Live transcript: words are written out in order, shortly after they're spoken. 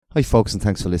Hi folks, and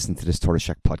thanks for listening to this Tortoise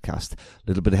Shack podcast. A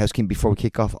little bit of housekeeping before we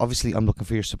kick off. Obviously, I'm looking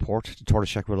for your support. The Tortoise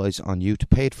Shack relies on you to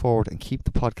pay it forward and keep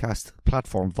the podcast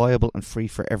platform viable and free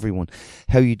for everyone.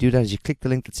 How you do that is you click the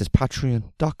link that says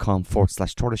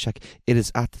patreon.com/Tortoise Shack. It is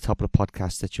at the top of the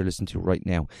podcast that you're listening to right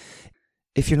now.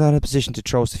 If you're not in a position to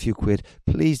throw us a few quid,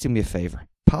 please do me a favour.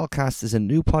 PalCast is a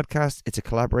new podcast. It's a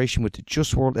collaboration with the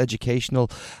Just World Educational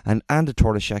and the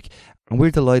Tortoise Shack, and we're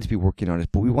delighted to be working on it.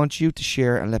 But we want you to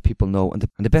share and let people know. And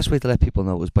the best way to let people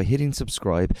know is by hitting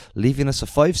subscribe, leaving us a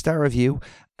 5-star review,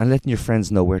 and letting your friends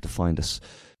know where to find us.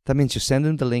 That means you send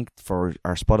them the link for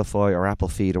our Spotify or Apple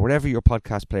feed or whatever your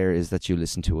podcast player is that you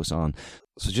listen to us on.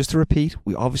 So just to repeat,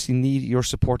 we obviously need your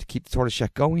support to keep the Tortoise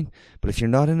Shack going. But if you're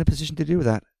not in a position to do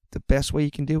that, the best way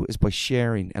you can do it is by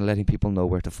sharing and letting people know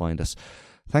where to find us.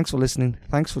 Thanks for listening.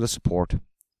 Thanks for the support.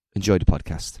 Enjoy the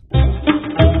podcast.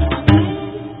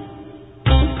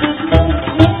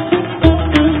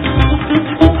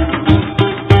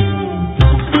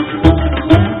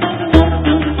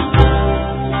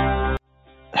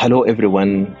 Hello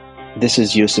everyone, this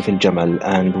is Yusuf Al-Jamal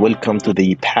and welcome to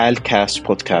the PalCast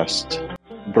podcast,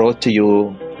 brought to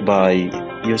you by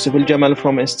Yusuf Al-Jamal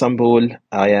from Istanbul.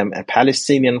 I am a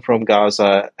Palestinian from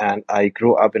Gaza and I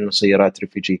grew up in Nusayrat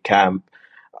refugee camp.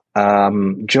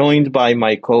 Joined by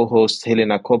my co-host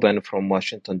Helena Coben from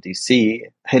Washington, D.C.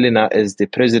 Helena is the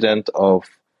president of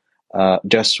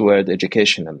Just World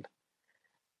Educational.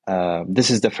 This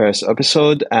is the first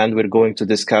episode, and we're going to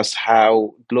discuss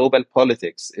how global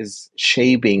politics is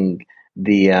shaping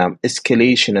the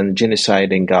escalation and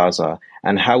genocide in Gaza,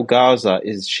 and how Gaza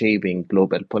is shaping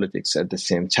global politics at the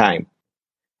same time.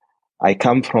 I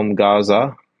come from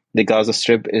Gaza. The Gaza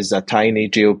Strip is a tiny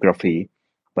geography,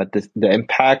 but the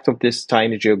impact of this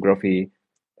tiny geography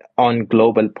on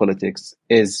global politics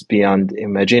is beyond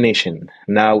imagination.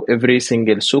 Now, every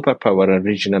single superpower and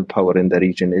regional power in the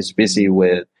region is busy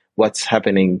with what's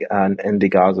happening in the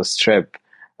Gaza Strip.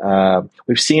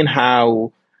 We've seen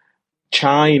how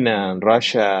China and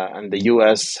Russia and the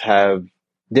US have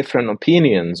different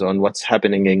opinions on what's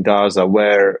happening in Gaza,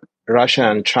 where Russia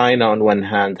and China on one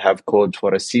hand have called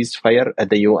for a ceasefire at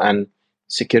the UN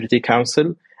Security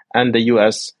Council, and the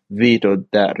US vetoed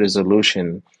that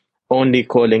resolution, only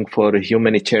calling for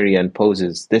humanitarian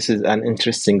pauses. This is an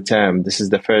interesting term. This is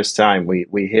the first time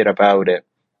we hear about it,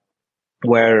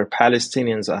 where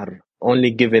Palestinians are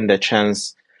only given the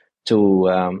chance to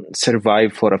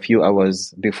survive for a few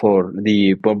hours before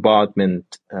the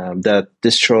bombardment that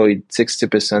destroyed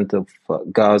 60% of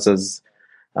Gaza's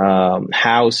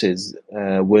houses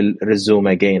will resume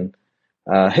again.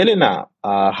 Helena,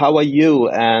 how are you?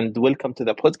 And welcome to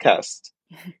the podcast.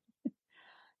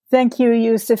 Thank you,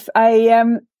 Yusuf.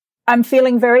 I'm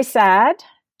feeling very sad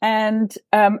and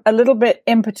a little bit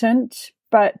impotent,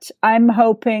 but I'm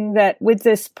hoping that with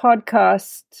this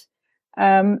podcast,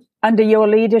 under your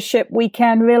leadership, we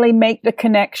can really make the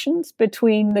connections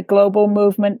between the global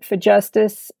movement for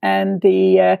justice and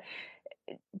the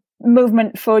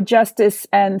movement for justice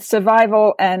and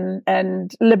survival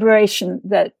and liberation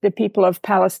that the people of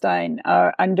Palestine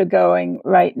are undergoing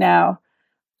right now.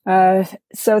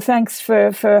 So thanks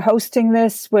for hosting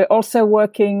this. We're also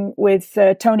working with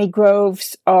Tony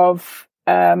Groves of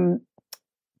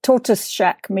Tortoise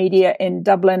Shack Media in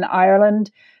Dublin,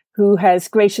 Ireland, who has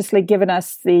graciously given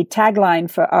us the tagline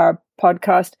for our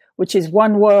podcast, which is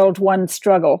 "One World, One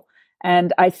Struggle."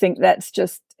 And I think that's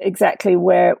just exactly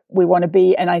where we want to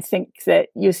be. And I think that,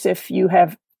 Yusuf, you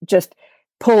have just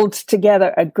pulled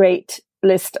together a great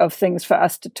list of things for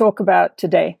us to talk about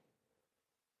today.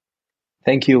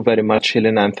 Thank you very much,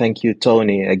 Helena, and thank you,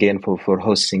 Tony, again for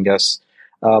hosting us.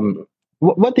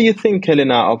 What do you think,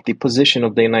 Helena, of the position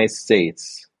of the United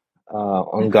States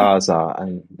on Gaza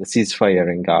and the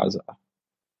ceasefire in Gaza?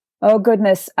 Oh,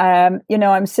 goodness.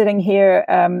 I'm sitting here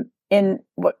in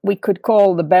what we could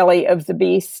call the belly of the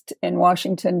beast in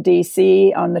Washington,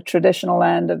 D.C., on the traditional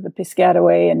land of the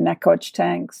Piscataway and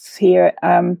Nacotchtanks here.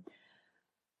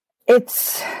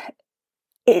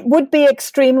 It would be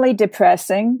extremely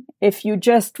depressing if you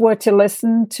just were to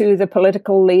listen to the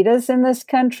political leaders in this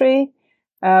country.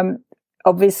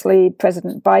 Obviously,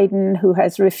 President Biden, who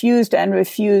has refused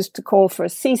to call for a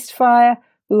ceasefire,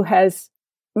 who has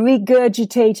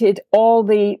regurgitated all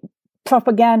the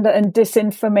propaganda and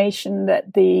disinformation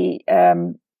that the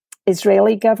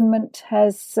Israeli government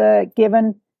has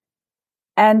given,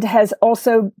 and has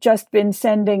also just been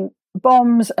sending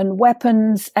bombs and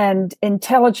weapons and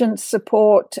intelligence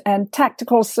support and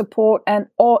tactical support and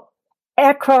all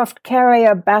aircraft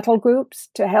carrier battle groups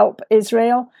to help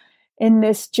Israel in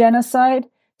this genocide.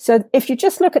 So if you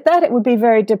just look at that, it would be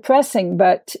very depressing.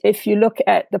 But if you look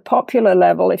at the popular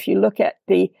level, if you look at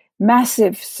the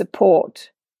massive support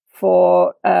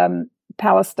for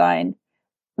Palestine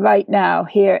right now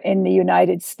here in the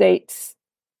United States,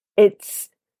 it's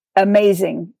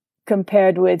amazing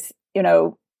compared with,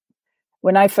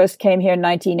 when I first came here in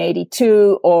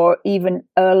 1982 or even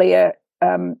earlier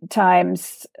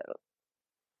times,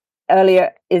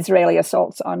 earlier Israeli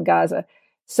assaults on Gaza.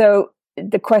 So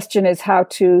the question is how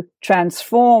to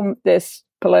transform this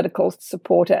political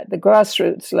support at the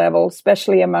grassroots level,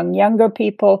 especially among younger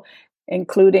people,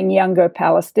 including younger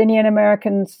Palestinian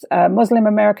Americans, Muslim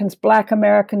Americans, Black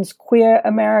Americans, queer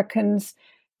Americans,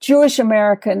 Jewish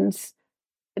Americans,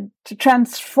 to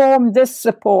transform this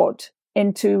support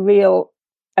into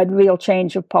a real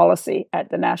change of policy at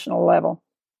the national level.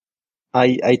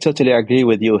 I totally agree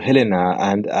with you, Helena.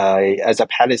 And as a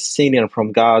Palestinian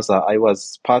from Gaza, I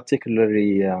was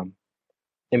particularly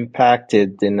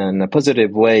impacted in a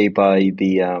positive way by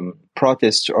the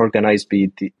protests organized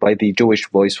by the Jewish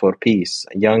Voice for Peace.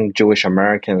 Young Jewish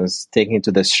Americans taking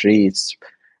to the streets,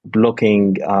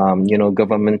 blocking,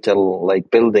 governmental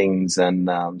buildings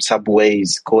and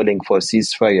subways, calling for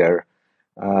ceasefire.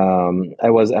 I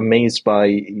was amazed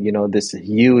by this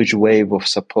huge wave of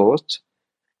support.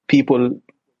 People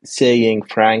saying,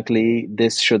 frankly,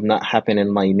 this should not happen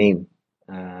in my name.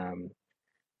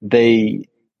 They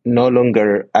no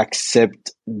longer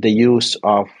accept the use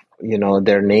of,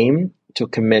 their name to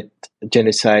commit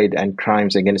genocide and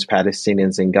crimes against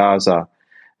Palestinians in Gaza.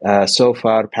 So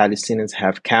far, Palestinians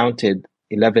have counted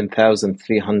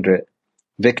 11,300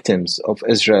 victims of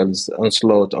Israel's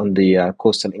onslaught on the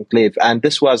coastal enclave. And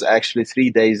this was actually 3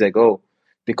 days ago.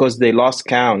 Because they lost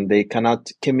count, they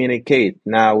cannot communicate.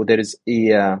 Now there is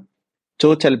a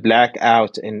total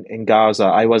blackout in Gaza.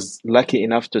 I was lucky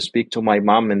enough to speak to my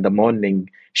mom in the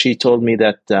morning. She told me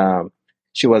that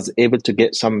she was able to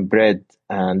get some bread,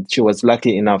 and she was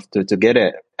lucky enough to get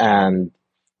it. And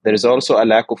there is also a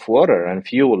lack of water and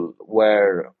fuel,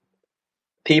 where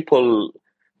people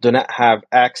do not have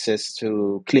access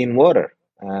to clean water.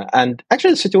 And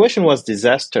actually, the situation was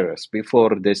disastrous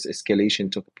before this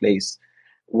escalation took place,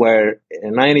 where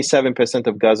 97%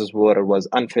 of Gaza's water was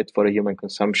unfit for human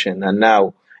consumption. And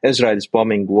now Israel is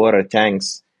bombing water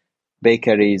tanks,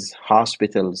 bakeries,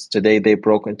 hospitals. Today they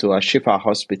broke into a Shifa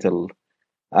hospital.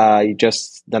 You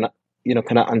just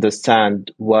cannot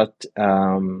understand what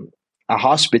a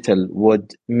hospital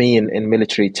would mean in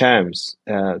military terms,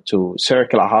 to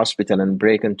circle a hospital and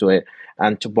break into it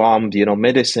and to bomb,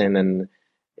 medicine and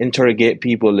interrogate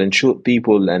people and shoot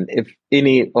people. And if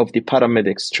any of the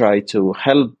paramedics try to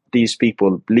help these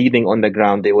people bleeding on the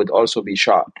ground, they would also be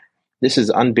shot. This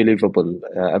is unbelievable.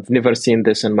 I've never seen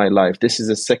this in my life. This is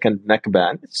a second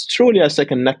Nakba. It's truly a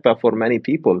second Nakba for many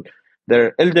people. There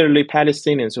are elderly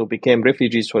Palestinians who became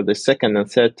refugees for the second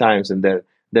and third times in their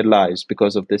lives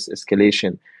because of this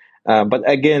escalation. But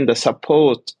again, the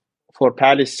support for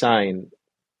Palestine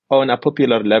on a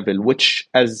popular level, which,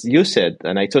 as you said,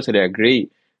 and I totally agree,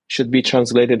 should be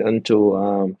translated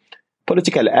into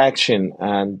political action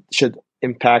and should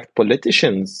impact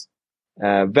politicians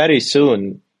very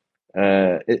soon,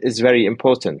 is very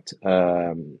important.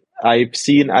 I've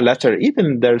seen a letter,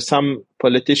 even there are some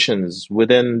politicians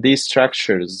within these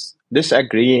structures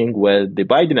disagreeing with the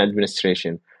Biden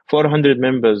administration. 400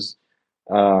 members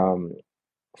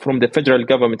from the federal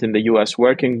government in the US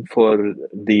working for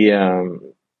the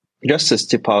Justice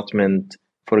Department,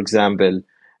 for example,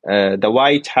 the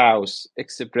White House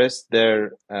expressed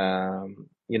their,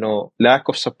 lack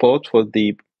of support for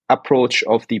the approach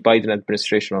of the Biden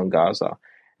administration on Gaza.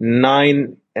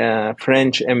 9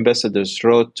 French ambassadors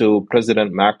wrote to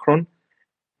President Macron,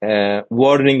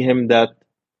 warning him that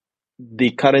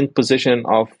the current position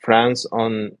of France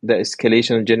on the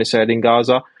escalation of genocide in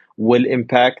Gaza will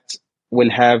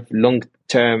have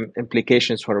long-term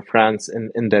implications for France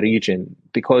in the region,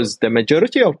 because the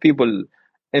majority of people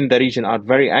in the region are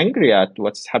very angry at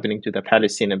what's happening to the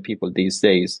Palestinian people these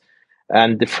days.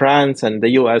 And the France and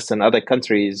the US and other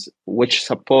countries which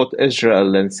support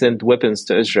Israel and send weapons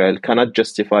to Israel cannot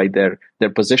justify their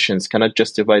positions, cannot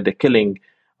justify the killing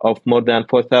of more than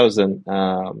 4,000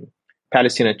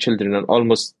 Palestinian children and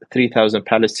almost 3,000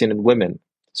 Palestinian women.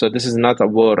 So this is not a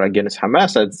war against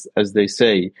Hamas, as they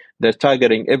say. They're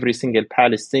targeting every single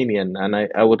Palestinian. And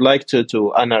I would like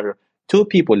to honor 2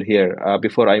 people here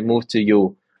before I move to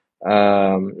you.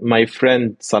 My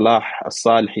friend Salah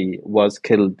As-Salhi was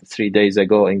killed 3 days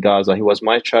ago in Gaza. He was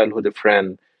my childhood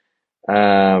friend.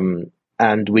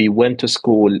 And we went to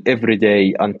school every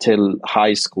day until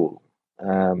high school.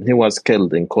 He was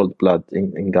killed in cold blood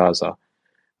in Gaza.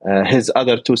 His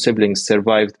other two siblings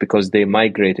survived because they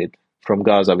migrated from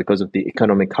Gaza because of the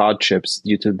economic hardships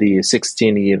due to the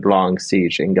 16-year-long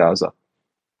siege in Gaza.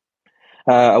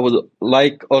 I would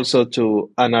like also to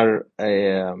honor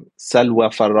Salwa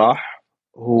Farah,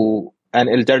 an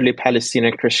elderly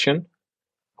Palestinian Christian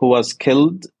who was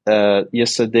killed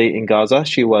yesterday in Gaza.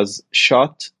 She was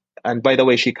shot. And by the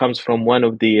way, she comes from one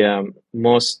of the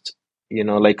most,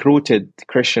 rooted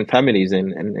Christian families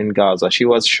in Gaza. She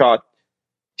was shot.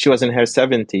 She was in her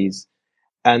 70s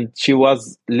and she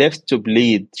was left to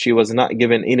bleed. She was not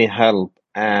given any help.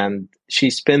 And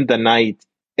she spent the night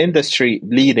in the street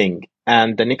bleeding.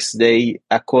 And the next day,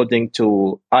 according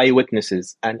to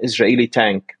eyewitnesses, an Israeli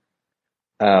tank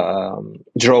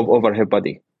drove over her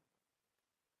body.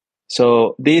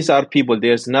 So these are people,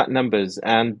 there's not numbers.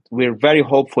 And we're very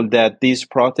hopeful that these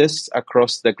protests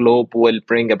across the globe will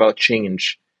bring about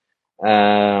change,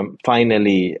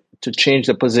 finally, to change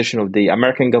the position of the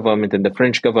American government and the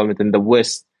French government and the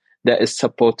West that is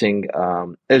supporting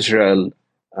Israel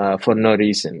for no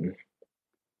reason.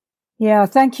 Yeah,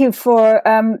 thank you for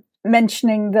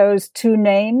mentioning those two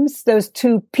names, those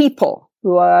two people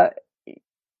who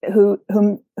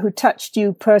touched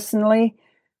you personally.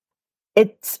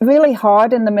 It's really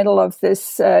hard in the middle of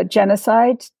this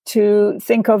genocide to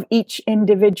think of each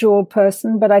individual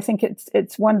person, but I think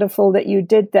it's wonderful that you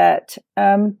did that.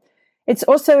 It's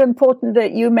also important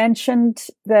that you mentioned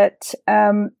that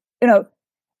the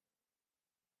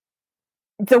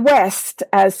West,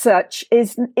 as such,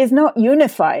 is not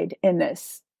unified in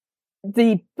this.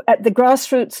 At the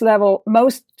grassroots level,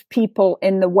 most people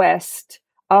in the West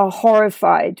are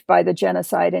horrified by the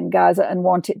genocide in Gaza and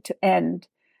want it to end.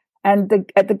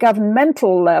 And at the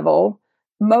governmental level,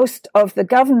 most of the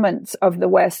governments of the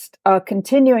West are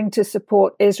continuing to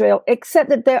support Israel, except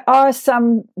that there are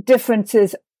some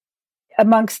differences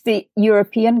amongst the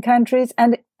European countries.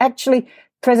 And actually,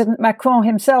 President Macron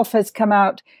himself has come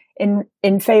out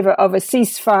in favor of a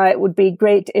ceasefire. It would be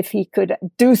great if he could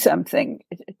do something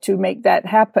to make that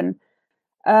happen.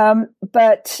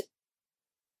 But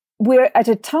we're at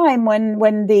a time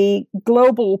when the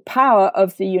global power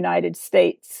of the United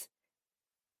States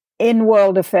in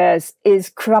world affairs is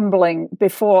crumbling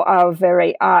before our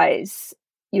very eyes.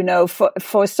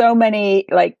 For so many,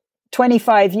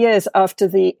 25 years after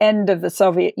the end of the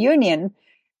Soviet Union,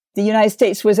 the United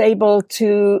States was able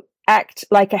to act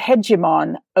like a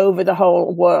hegemon over the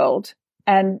whole world.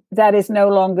 And that is no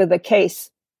longer the case.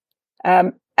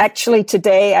 Actually,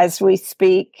 today, as we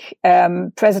speak,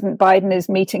 President Biden is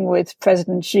meeting with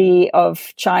President Xi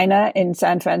of China in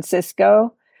San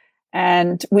Francisco.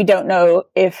 And we don't know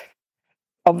if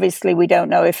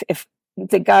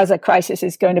the Gaza crisis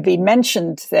is going to be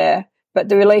mentioned there, but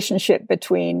the relationship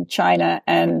between China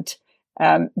and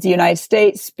the United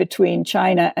States, between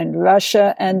China and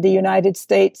Russia and the United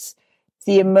States,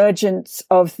 the emergence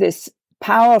of this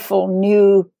powerful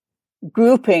new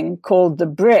grouping called the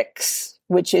BRICS,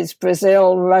 which is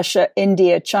Brazil, Russia,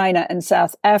 India, China, and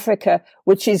South Africa,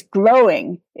 which is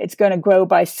growing. It's going to grow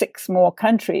by 6 more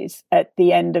countries at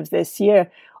the end of this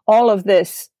year. All of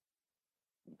this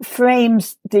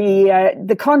frames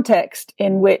the context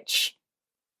in which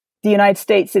the United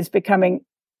States is becoming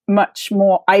much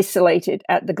more isolated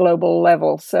at the global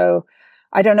level. So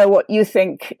I don't know what you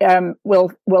think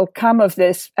will come of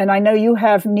this. And I know you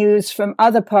have news from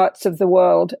other parts of the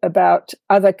world about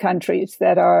other countries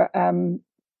that are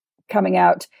coming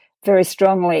out very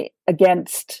strongly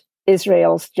against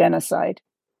Israel's genocide.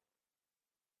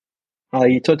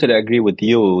 I totally agree with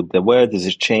you. The world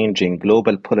is changing.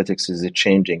 Global politics is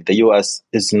changing. The U.S.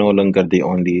 is no longer the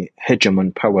only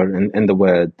hegemon power in the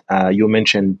world. You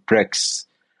mentioned BRICS.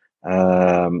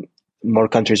 More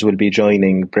countries will be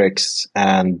joining BRICS,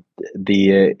 and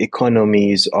the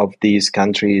economies of these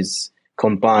countries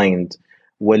combined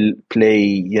will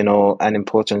play, an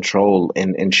important role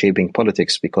in shaping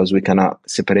politics, because we cannot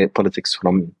separate politics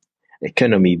from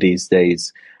economy these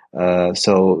days.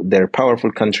 So they're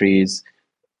powerful countries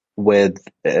with,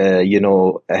 a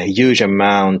huge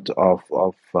amount of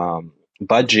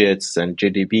budgets and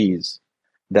GDPs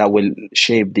that will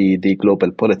shape the global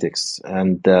politics,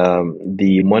 and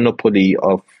the monopoly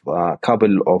of a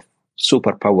couple of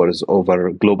superpowers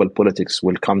over global politics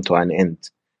will come to an end.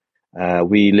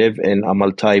 We live in a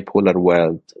multipolar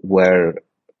world where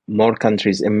more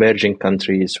countries, emerging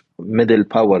countries, middle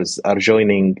powers are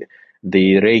joining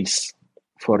the race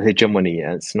for hegemony,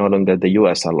 and it's no longer the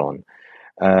US alone.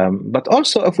 But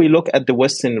also, if we look at the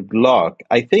Western Bloc,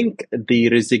 I think the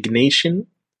resignation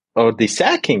or the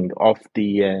sacking of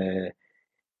the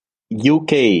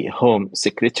UK Home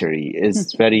Secretary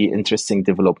is very interesting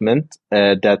development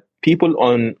that people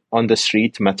on the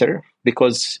street met her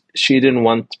because she didn't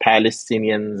want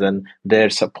Palestinians and their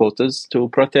supporters to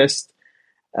protest,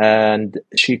 and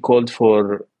she called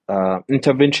for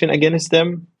intervention against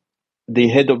them. The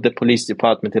head of the police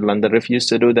department in London refused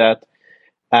to do that,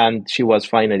 and she was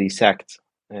finally sacked.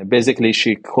 Basically,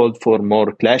 she called for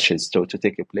more clashes to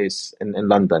take place in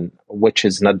London, which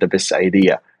is not the best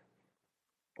idea.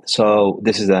 So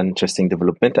this is an interesting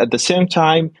development. At the same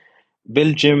time,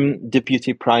 Belgium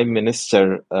Deputy Prime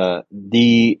Minister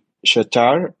De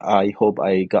Schutter, I hope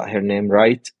I got her name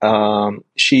right,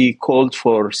 she called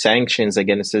for sanctions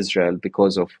against Israel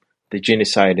because of the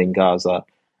genocide in Gaza.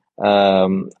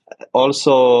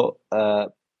 Also,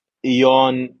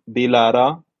 Ion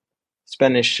Bilara,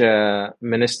 Spanish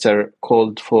minister,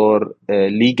 called for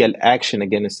legal action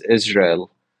against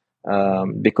Israel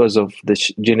because of the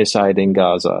genocide in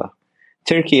Gaza.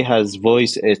 Turkey has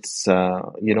voiced its,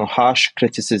 harsh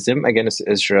criticism against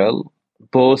Israel,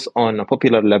 both on a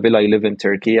popular level. I live in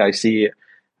Turkey. I see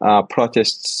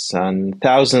protests and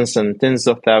thousands and tens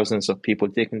of thousands of people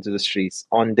taken to the streets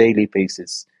on daily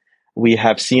basis. We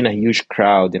have seen a huge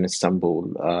crowd in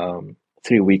Istanbul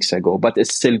 3 weeks ago, but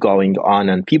it's still going on,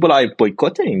 and people are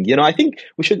boycotting. I think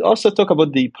we should also talk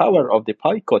about the power of the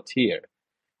boycott here.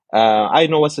 I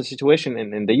know what's the situation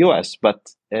in the US,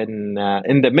 but in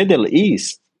the Middle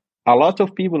East, a lot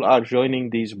of people are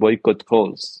joining these boycott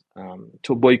calls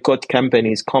to boycott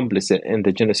companies complicit in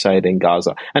the genocide in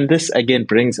Gaza. And this, again,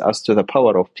 brings us to the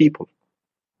power of people.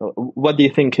 What do you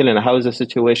think, Helena? How is the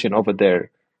situation over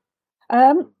there?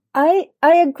 I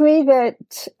agree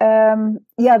that,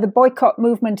 the boycott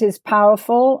movement is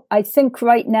powerful. I think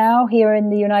right now here in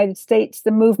the United States,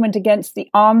 the movement against the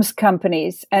arms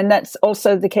companies, and that's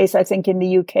also the case, I think, in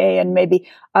the UK and maybe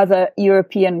other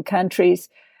European countries,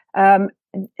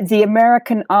 the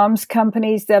American arms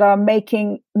companies that are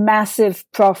making massive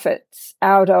profits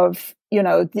out of,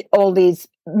 all these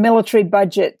military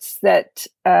budgets that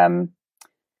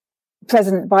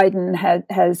President Biden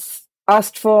has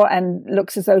asked for and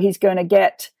looks as though he's going to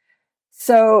get.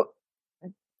 So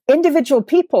individual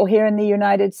people here in the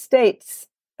United States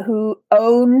who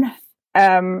own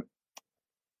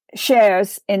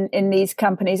shares in these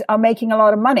companies are making a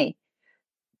lot of money.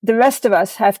 The rest of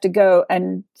us have to go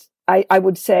and, I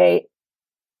would say,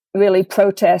 really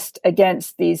protest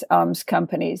against these arms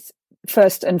companies,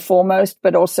 first and foremost,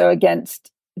 but also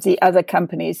against the other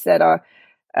companies that are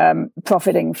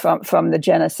profiting from the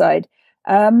genocide.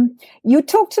 You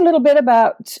talked a little bit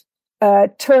about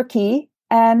Turkey,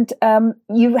 and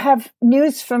you have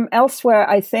news from elsewhere,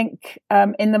 I think,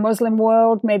 in the Muslim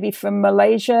world, maybe from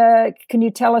Malaysia. Can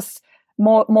you tell us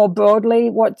more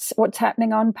broadly what's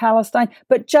happening on Palestine?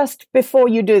 But just before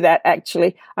you do that,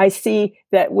 actually, I see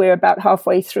that we're about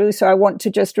halfway through, so I want to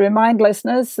just remind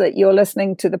listeners that you're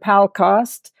listening to the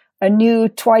PalCast, a new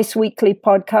twice-weekly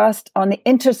podcast on the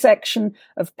intersection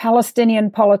of Palestinian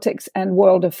politics and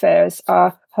world affairs.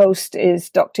 Our host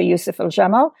is Dr. Yusuf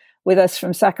Al-Jamal, with us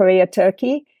from Sakarya,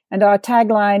 Turkey, and our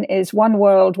tagline is One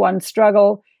World, One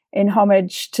Struggle, in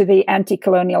homage to the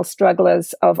anti-colonial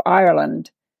strugglers of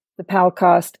Ireland. The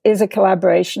PalCast is a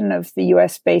collaboration of the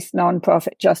US-based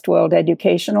nonprofit Just World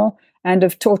Educational and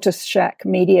of Tortoise Shack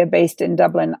Media based in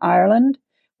Dublin, Ireland.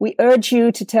 We urge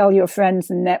you to tell your friends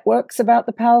and networks about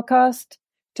the PalCast,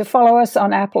 to follow us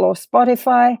on Apple or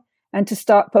Spotify, and to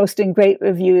start posting great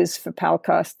reviews for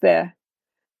PalCast there.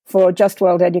 For Just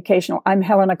World Educational, I'm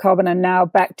Helena Cobban, and now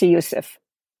back to Yusuf.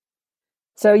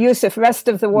 So, Yusuf, rest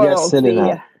of the world. Yes,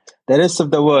 Helena. The rest of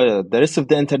the world, the rest of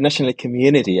the international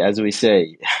community, as we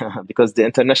say, because the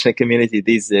international community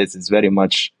these days is very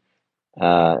much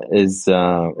is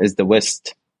the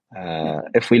West.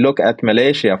 If we look at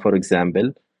Malaysia, for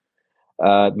example,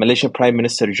 Malaysian Prime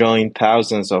Minister joined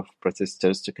thousands of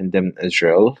protesters to condemn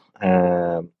Israel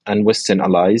and Western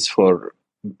allies for,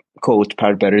 quote,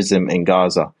 barbarism in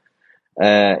Gaza.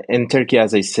 In Turkey,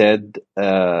 as I said,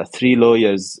 3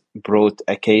 lawyers brought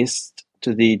a case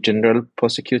to the general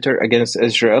prosecutor against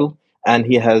Israel, and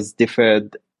he has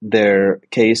deferred their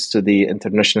case to the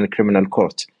International Criminal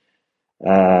Court.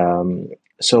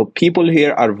 So people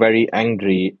here are very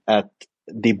angry at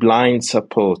the blind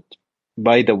support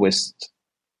by the West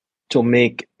to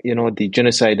make, the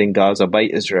genocide in Gaza by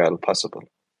Israel possible.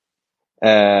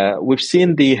 We've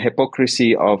seen the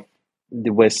hypocrisy of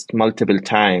the West multiple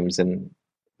times, and,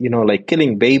 like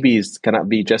killing babies cannot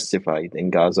be justified in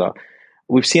Gaza.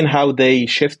 We've seen how they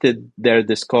shifted their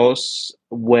discourse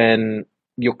when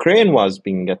Ukraine was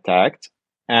being attacked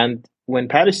and when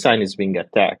Palestine is being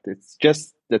attacked. It's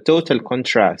just the total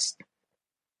contrast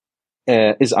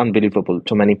is unbelievable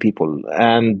to many people.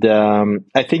 And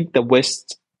I think the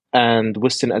West and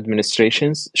Western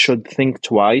administrations should think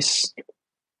twice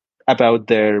about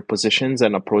their positions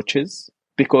and approaches,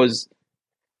 because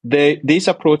these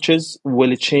approaches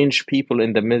will change people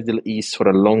in the Middle East for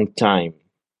a long time.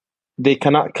 They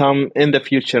cannot come in the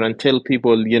future and tell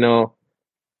people,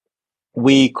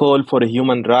 we call for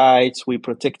human rights, we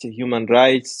protect human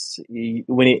rights, we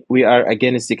are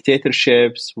against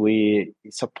dictatorships, we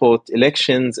support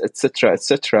elections, etc.,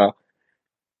 etc.,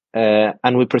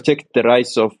 and we protect the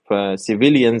rights of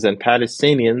civilians and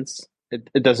Palestinians.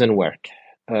 It doesn't work.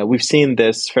 We've seen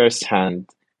this firsthand.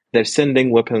 They're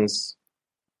sending weapons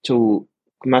to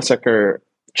massacre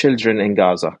children in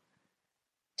Gaza,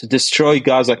 to destroy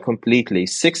Gaza completely.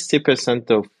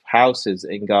 60% of houses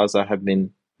in Gaza have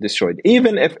been destroyed.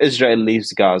 Even if Israel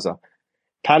leaves Gaza,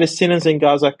 Palestinians in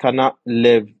Gaza cannot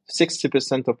live.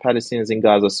 60% of Palestinians in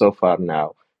Gaza so far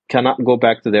now cannot go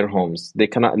back to their homes. They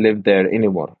cannot live there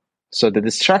anymore. So the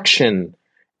destruction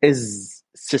is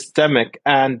systemic,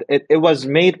 and it was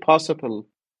made possible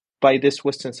by this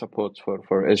Western support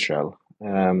for Israel,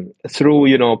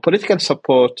 through political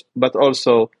support, but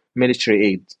also military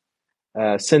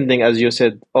aid. Sending, as you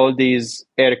said, all these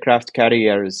aircraft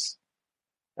carriers,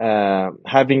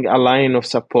 having a line of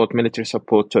support, military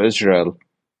support to Israel,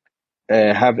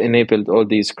 have enabled all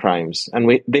these crimes,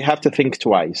 and they have to think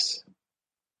twice.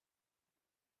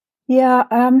 Yeah,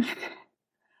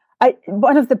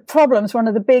 one of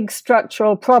the big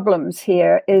structural problems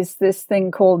here is this thing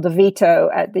called the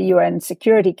veto at the UN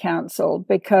Security Council,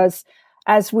 because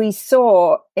as we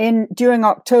saw during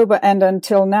October and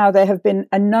until now, there have been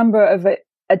a number of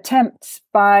attempts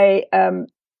by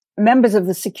members of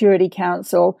the Security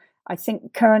Council. I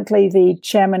think currently the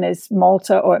chairman is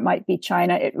Malta, or it might be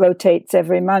China. It rotates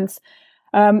every month.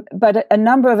 But a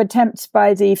number of attempts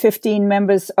by the 15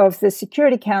 members of the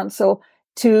Security Council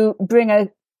to bring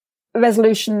a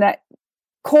resolution that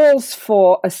calls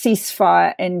for a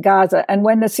ceasefire in Gaza. And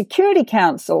when the Security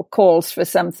Council calls for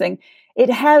something, it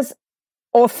has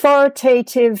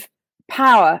authoritative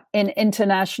power in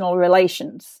international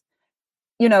relations.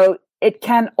 It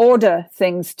can order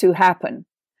things to happen.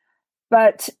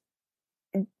 But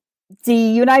the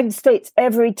United States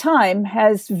every time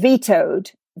has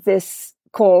vetoed this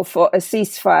call for a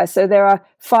ceasefire. So there are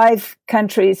 5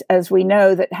 countries, as we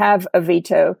know, that have a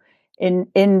veto in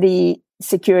the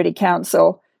Security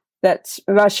Council. That's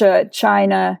Russia,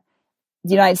 China, the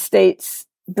United States,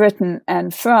 Britain,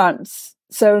 and France.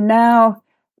 So now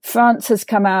France has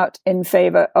come out in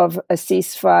favor of a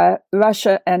ceasefire.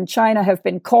 Russia and China have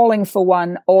been calling for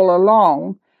one all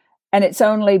along, and it's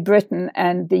only Britain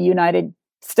and the United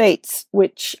States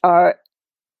which are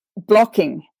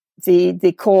blocking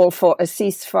the call for a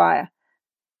ceasefire.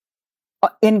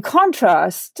 In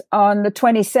contrast, on the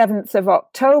 27th of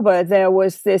October, there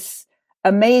was this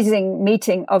amazing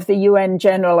meeting of the UN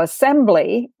General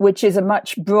Assembly, which is a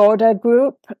much broader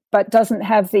group, but doesn't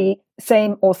have the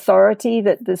same authority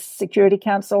that the Security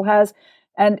Council has.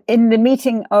 And in the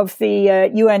meeting of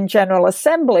the UN General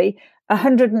Assembly,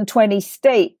 120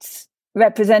 states,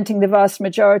 representing the vast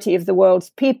majority of the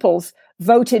world's peoples,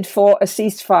 voted for a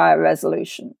ceasefire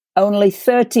resolution. Only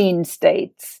 13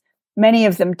 states, many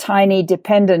of them tiny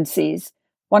dependencies.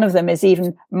 One of them is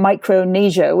even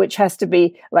Micronesia, which has to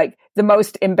be like the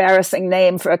most embarrassing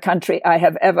name for a country I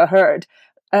have ever heard.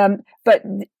 But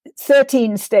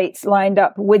 13 states lined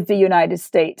up with the United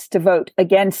States to vote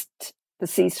against the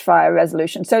ceasefire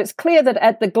resolution. So it's clear that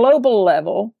at the global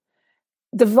level,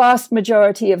 the vast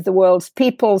majority of the world's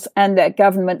peoples and their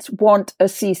governments want a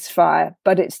ceasefire,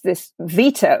 but it's this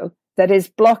veto that is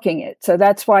blocking it. So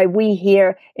that's why we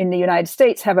here in the United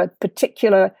States have a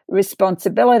particular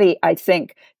responsibility, I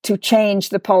think, to change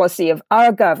the policy of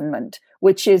our government,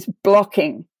 which is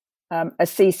blocking a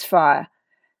ceasefire.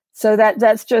 So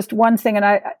that's just one thing. And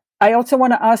I also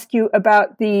want to ask you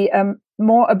about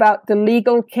more about the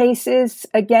legal cases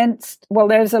against,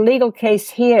 there's a legal case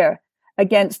here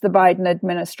against the Biden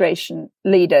administration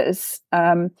leaders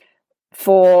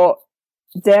for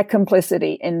their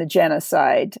complicity in the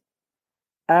genocide.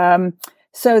 So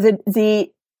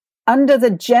the under the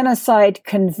Genocide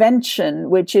Convention,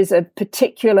 which is a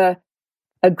particular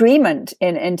agreement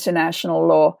in international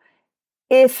law,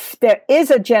 if there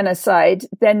is a genocide,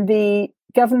 then the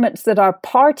governments that are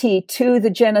party to the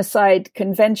Genocide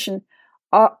Convention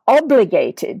are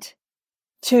obligated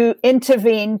to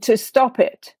intervene to stop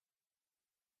it.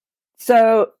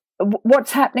 So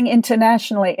what's happening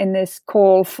internationally in this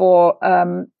call for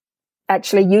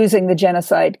actually using the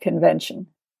Genocide Convention?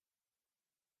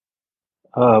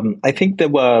 I think there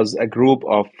was a group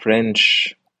of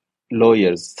French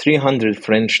lawyers, 300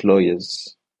 French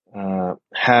lawyers,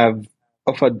 have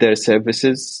offered their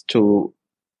services to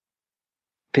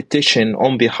petition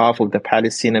on behalf of the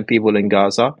Palestinian people in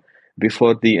Gaza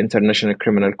before the International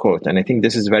Criminal Court. And I think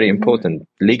this is very important.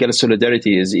 Legal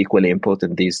solidarity is equally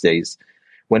important these days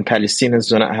when Palestinians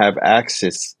do not have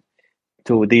access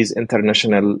to these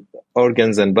international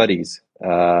organs and bodies.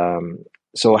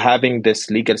 So having this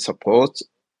legal support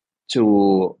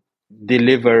to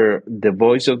deliver the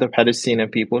voice of the Palestinian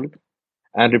people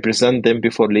and represent them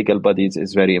before legal bodies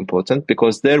is very important,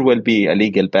 because there will be a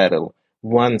legal battle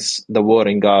once the war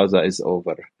in Gaza is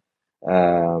over.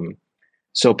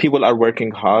 So people are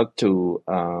working hard to,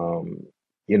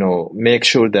 make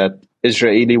sure that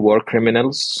Israeli war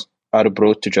criminals are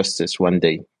brought to justice one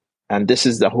day. And this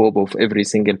is the hope of every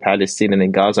single Palestinian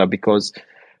in Gaza, because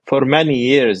for many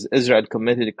years, Israel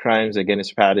committed crimes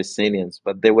against Palestinians,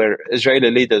 but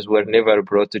Israeli leaders were never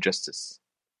brought to justice.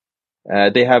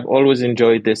 They have always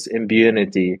enjoyed this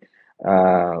impunity,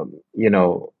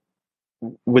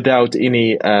 without any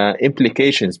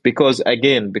implications, because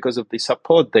of the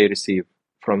support they receive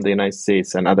from the United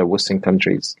States and other Western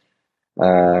countries.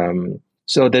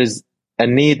 So there's a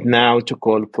need now to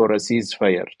call for a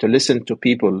ceasefire, to listen to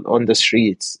people on the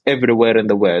streets everywhere in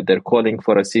the world. They're calling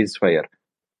for a ceasefire.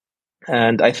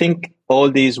 And I think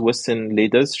all these Western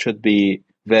leaders should be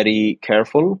very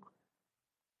careful,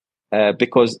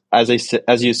 because, as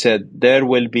you said, there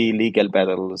will be legal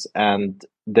battles and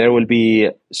there will be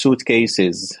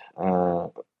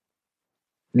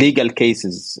legal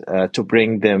cases to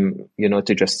bring them,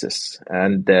 to justice,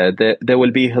 and they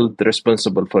will be held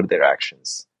responsible for their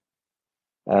actions.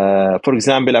 For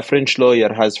example, a French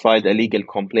lawyer has filed a legal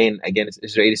complaint against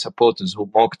Israeli supporters who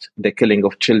mocked the killing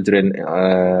of children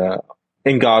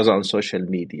in Gaza on social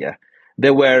media.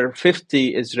 There were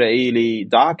 50 Israeli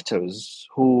doctors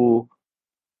who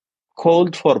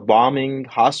called for bombing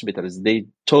hospitals. They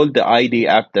told the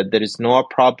IDF that there is no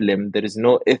problem, there is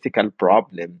no ethical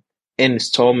problem in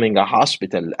storming a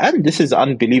hospital. And this is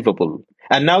unbelievable.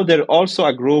 And now there are also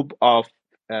a group of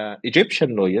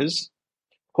Egyptian lawyers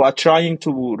who are trying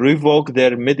to revoke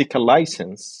their medical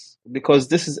license, because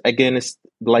this is against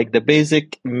the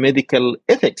basic medical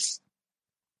ethics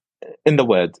in the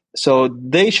world. So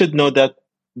they should know that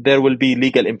there will be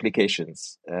legal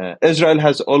implications. Israel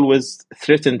has always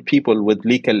threatened people with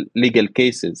legal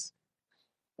cases.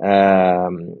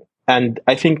 And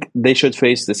I think they should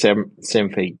face the same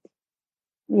fate.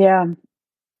 Yeah,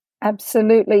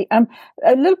 absolutely. A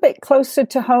little bit closer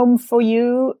to home for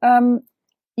you,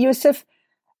 Yusuf,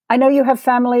 I know you have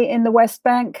family in the West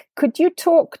Bank. Could you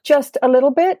talk just a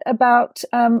little bit about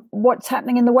what's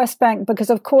happening in the West Bank? Because,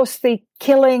 of course, the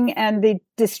killing and the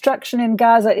destruction in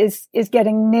Gaza is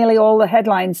getting nearly all the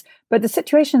headlines. But the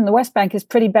situation in the West Bank is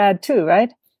pretty bad too,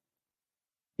 right?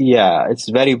 Yeah, it's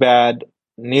very bad.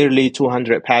 Nearly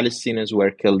 200 Palestinians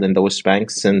were killed in the West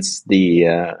Bank since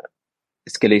the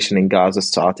escalation in Gaza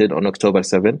started on October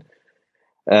 7.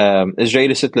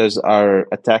 Israeli settlers are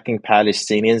attacking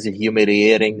Palestinians,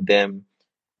 humiliating them.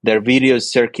 There are videos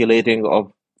circulating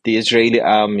of the Israeli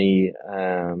army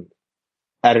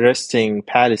arresting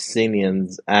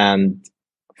Palestinians and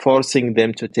forcing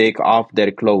them to take off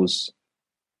their clothes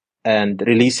and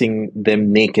releasing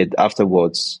them naked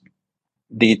afterwards.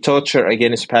 The torture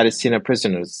against Palestinian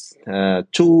prisoners.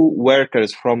 2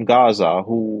 workers from Gaza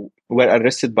who were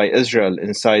arrested by Israel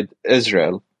inside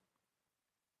Israel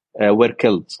were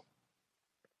killed.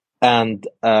 And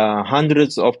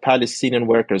hundreds of Palestinian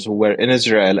workers who were in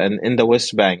Israel and in the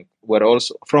West Bank were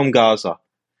also from Gaza.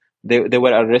 They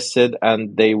were arrested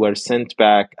and they were sent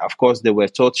back. Of course, they were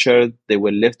tortured. They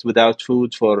were left without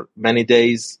food for many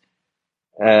days.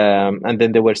 And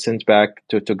then they were sent back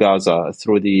to Gaza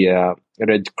through the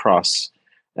Red Cross.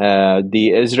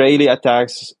 The Israeli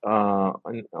attacks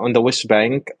on the West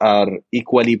Bank are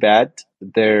equally bad.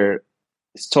 They're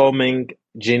storming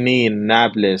Jenin,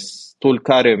 Nablus,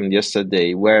 Tulkarem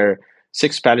yesterday, where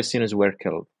 6 Palestinians were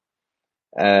killed.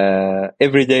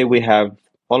 Every day we have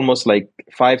almost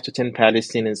 5 to 10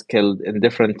 Palestinians killed in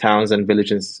different towns and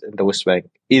villages in the West Bank,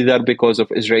 either because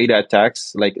of Israeli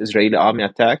attacks, like Israeli army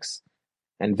attacks,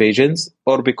 invasions,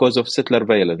 or because of settler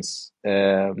violence.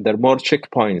 There are more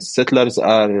checkpoints. Settlers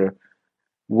are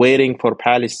waiting for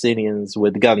Palestinians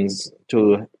with guns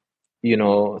to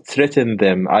threaten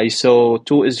them. I saw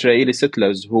 2 Israeli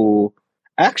settlers who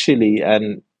actually,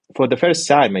 and for the first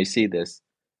time I see this,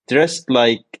 dressed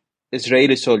like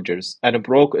Israeli soldiers and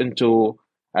broke into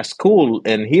a school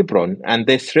in Hebron, and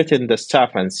they threatened the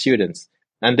staff and students,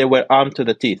 and they were armed to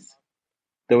the teeth.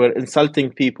 They were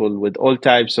insulting people with all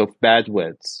types of bad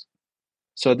words.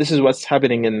 So this is what's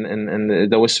happening in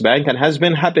the West Bank and has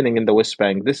been happening in the West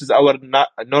Bank. This is our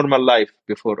normal life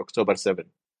before October 7th.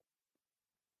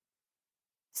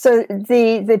 So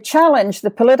the challenge, the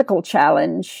political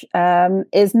challenge,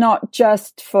 is not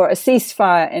just for a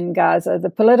ceasefire in Gaza. The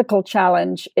political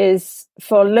challenge is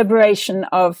for liberation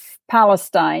of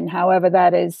Palestine, however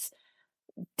that is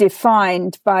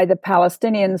defined by the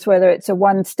Palestinians, whether it's a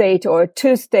one-state or a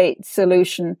two-state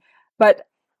solution. But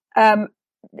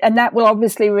and that will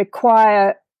obviously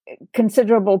require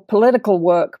considerable political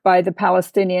work by the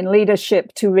Palestinian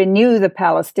leadership to renew the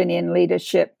Palestinian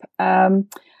leadership.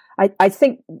 I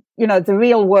think, the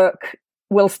real work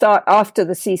will start after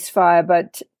the ceasefire,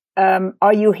 but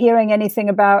are you hearing anything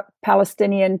about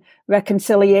Palestinian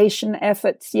reconciliation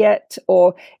efforts yet?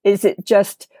 Or is it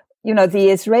just, the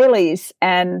Israelis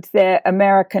and their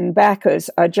American backers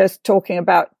are just talking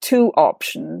about two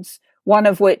options, one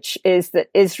of which is that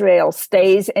Israel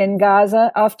stays in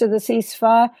Gaza after the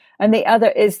ceasefire, and the other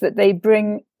is that they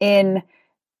bring in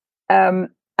Abu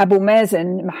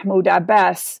Mazen, Mahmoud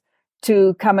Abbas,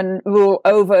 to come and rule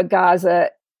over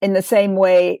Gaza in the same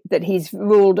way that he's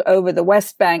ruled over the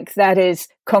West Bank, that is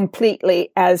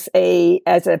completely as a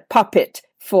puppet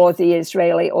for the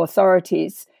Israeli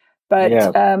authorities. But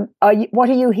what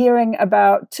are you hearing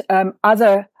about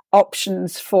other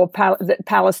options for that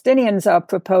Palestinians are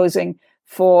proposing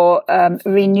for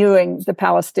renewing the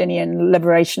Palestinian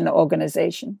Liberation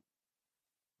Organization?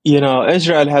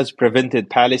 Israel has prevented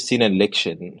Palestinian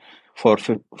election for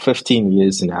 15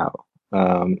 years now,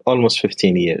 almost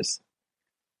 15 years.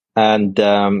 And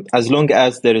as long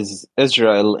as there is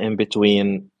Israel in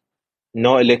between,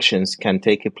 no elections can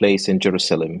take place in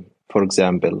Jerusalem, for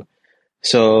example.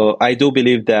 So I do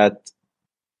believe that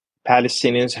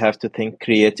Palestinians have to think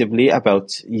creatively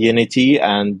about unity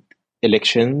and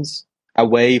elections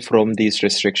away from these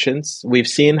restrictions. We've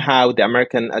seen how the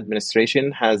American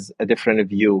administration has a different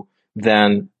view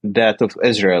than that of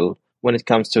Israel when it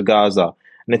comes to Gaza.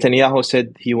 Netanyahu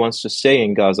said he wants to stay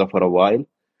in Gaza for a while.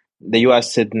 The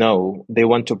US said no, they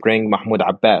want to bring Mahmoud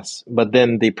Abbas. But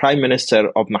then the prime minister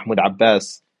of Mahmoud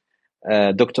Abbas,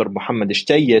 Dr. Mohammed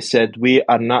Shtaya, said we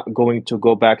are not going to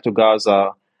go back to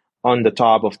Gaza on the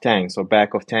top of tanks or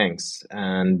back of tanks.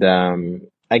 And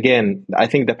again, I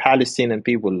think the Palestinian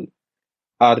people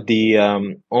are the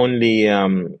only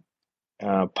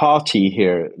party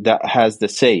here that has the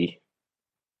say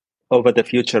over the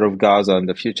future of Gaza and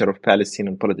the future of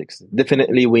Palestinian politics.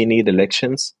 Definitely we need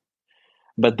elections,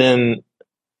 but then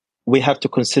we have to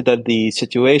consider the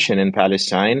situation in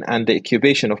Palestine and the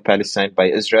occupation of Palestine by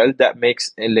Israel that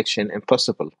makes election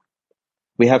impossible.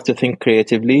 We have to think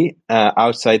creatively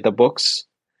outside the box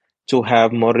to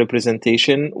have more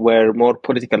representation where more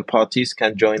political parties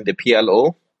can join the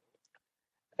PLO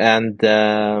and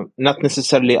not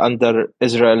necessarily under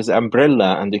Israel's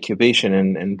umbrella and occupation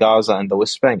in Gaza and the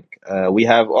West Bank. We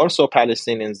have also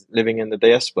Palestinians living in the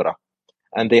diaspora,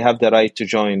 and they have the right to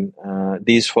join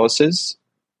these forces,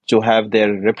 to have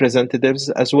their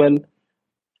representatives as well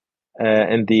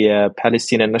in the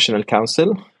Palestinian National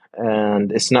Council.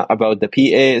 And it's not about the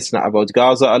PA, it's not about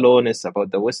Gaza alone, it's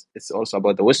about the West, it's also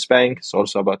about the West Bank, it's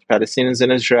also about Palestinians in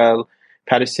Israel,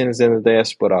 Palestinians in the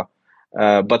diaspora.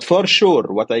 But for sure,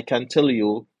 what I can tell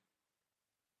you,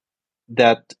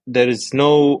 that there is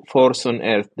no force on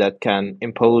earth that can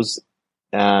impose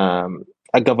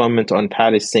a government on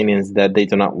Palestinians that they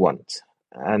do not want.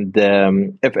 And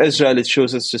if Israel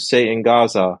chooses to stay in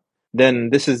Gaza, then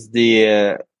this is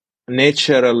the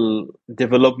natural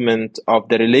development of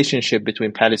the relationship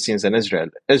between Palestinians and Israel.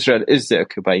 Israel is the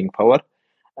occupying power,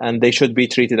 and they should be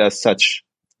treated as such.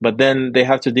 But then they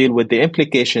have to deal with the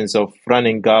implications of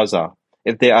running Gaza,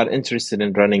 if they are interested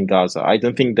in running Gaza. I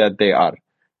don't think that they are.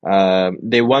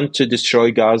 They want to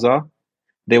destroy Gaza.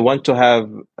 They want to have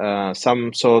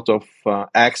some sort of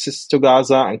access to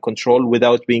Gaza and control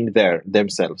without being there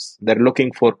themselves. They're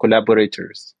looking for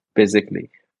collaborators,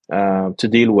 basically, to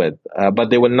deal with. But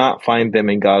they will not find them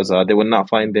in Gaza. They will not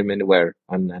find them anywhere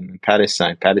in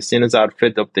Palestine. Palestinians are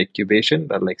afraid of the occupation.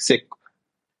 They're sick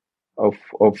of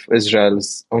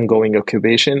Israel's ongoing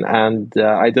occupation. And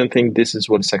I don't think this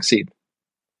will succeed.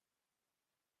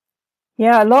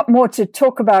 Yeah, a lot more to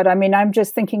talk about. I mean, I'm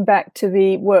just thinking back to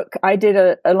the work I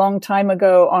did a long time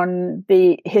ago on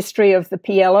the history of the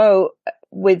PLO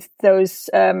with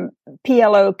those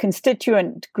PLO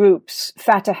constituent groups,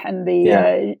 Fatah and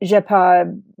the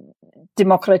Jabha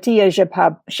Demokratia,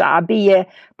 Jabha Sha'abiyya,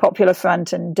 Popular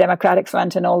Front and Democratic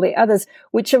Front and all the others,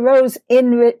 which arose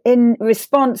in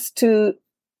response to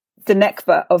the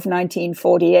Nakba of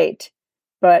 1948.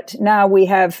 But now we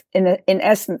have, in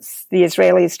essence, the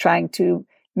Israelis trying to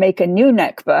make a new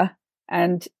Nakba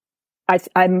And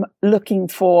I'm looking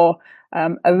for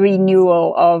a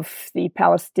renewal of the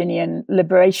Palestinian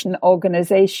Liberation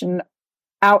Organization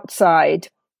outside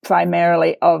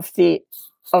primarily of the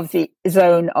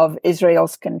zone of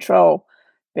Israel's control,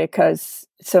 because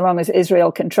so long as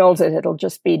Israel controls it, it'll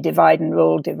just be divide and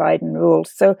rule, divide and rule.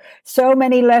 So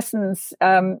many lessons,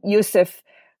 Yusuf,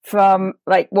 from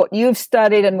like what you've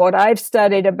studied and what I've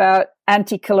studied about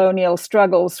anti-colonial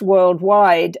struggles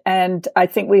worldwide. And I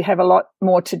think we have a lot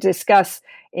more to discuss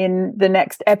in the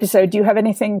next episode. Do you have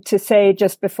anything to say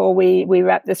just before we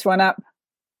wrap this one up?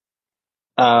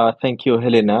 Thank you,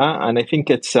 Helena. And I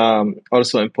think it's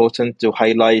also important to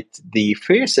highlight the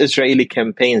fierce Israeli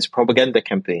campaigns, propaganda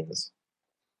campaigns.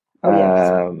 Oh,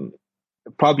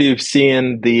 yes. Probably you've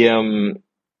seen the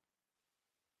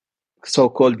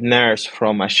so-called nurse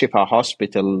from Ashifa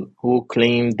hospital who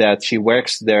claimed that she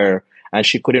works there and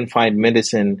she couldn't find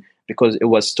medicine because it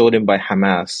was stolen by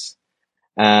Hamas.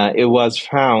 It was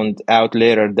found out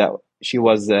later that she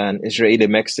was an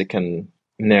Israeli-Mexican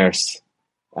nurse,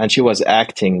 and she was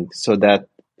acting so that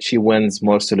she wins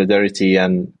more solidarity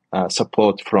and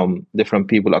support from different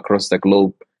people across the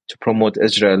globe to promote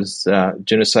Israel's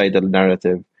genocidal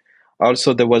narrative.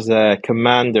 Also, there was a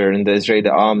commander in the Israeli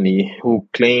army who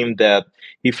claimed that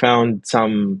he found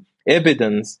some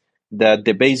evidence that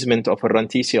the basement of a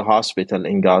Rantisi hospital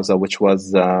in Gaza, which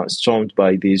was stormed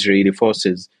by the Israeli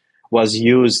forces, was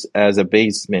used as a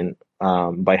basement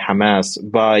by Hamas,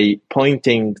 by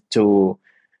pointing to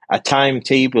a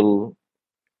timetable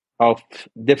of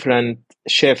different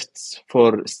shifts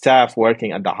for staff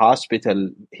working at the hospital.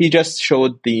 He just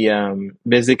showed the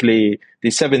basically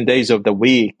the 7 days of the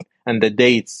week and the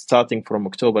dates starting from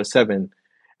October 7.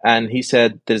 And he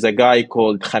said there's a guy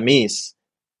called Khamis,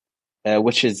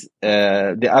 which is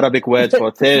the Arabic word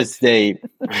for Thursday.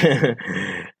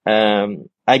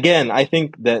 Again, I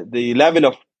think that the level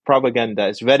of propaganda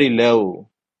is very low,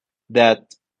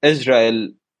 that Israel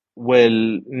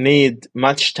will need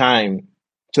much time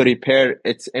to repair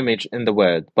its image in the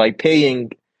world by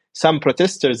paying some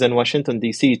protesters in Washington,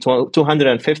 D.C.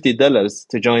 $250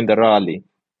 to join the rally.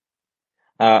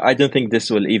 I don't think this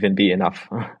will even be enough.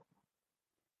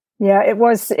 Yeah, it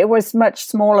was much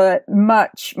smaller,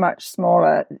 much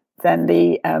smaller than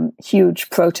the huge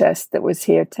protest that was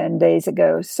here 10 days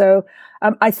ago. So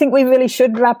I think we really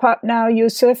should wrap up now,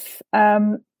 Yusuf.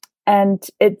 And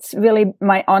it's really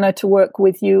my honor to work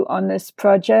with you on this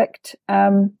project.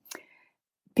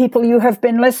 People, you have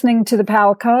been listening to the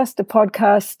PalCast, a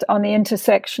podcast on the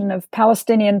intersection of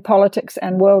Palestinian politics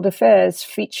and world affairs,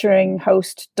 featuring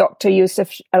host Dr.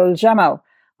 Yusuf Al-Jamal.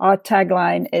 Our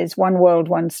tagline is One World,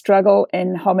 One Struggle,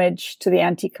 in homage to the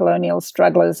anti-colonial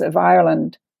strugglers of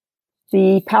Ireland.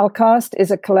 The PalCast is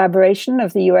a collaboration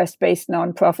of the US-based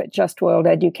nonprofit Just World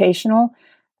Educational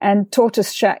and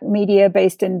Tortoise Shack Media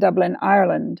based in Dublin,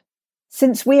 Ireland.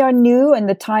 Since we are new and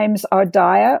the times are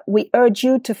dire, we urge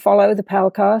you to follow the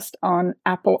PalCast on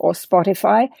Apple or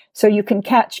Spotify so you can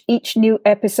catch each new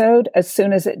episode as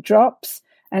soon as it drops.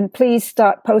 And please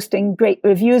start posting great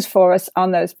reviews for us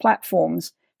on those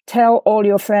platforms. Tell all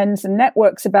your friends and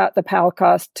networks about the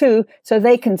PalCast too, so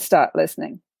they can start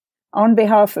listening. On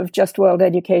behalf of Just World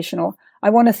Educational,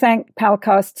 I want to thank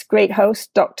PalCast's great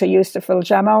host, Dr. Yusuf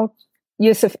Al-Jamal.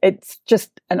 Yusuf, it's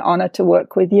just an honor to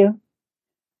work with you.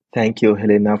 Thank you,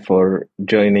 Helena, for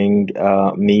joining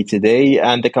me today,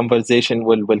 and the conversation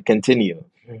will continue.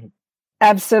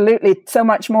 Absolutely. So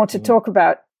much more to talk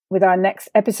about with our next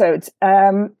episodes.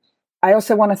 I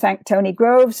also want to thank Tony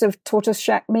Groves of Tortoise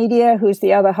Shack Media, who's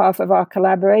the other half of our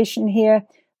collaboration here.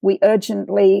 We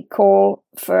urgently call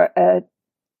for a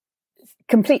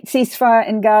complete ceasefire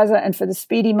in Gaza and for the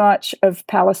speedy march of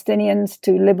Palestinians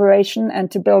to liberation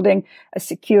and to building a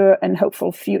secure and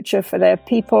hopeful future for their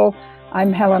people.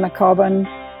 I'm Helena Cobban.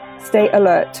 Stay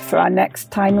alert for our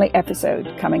next timely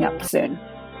episode coming up soon.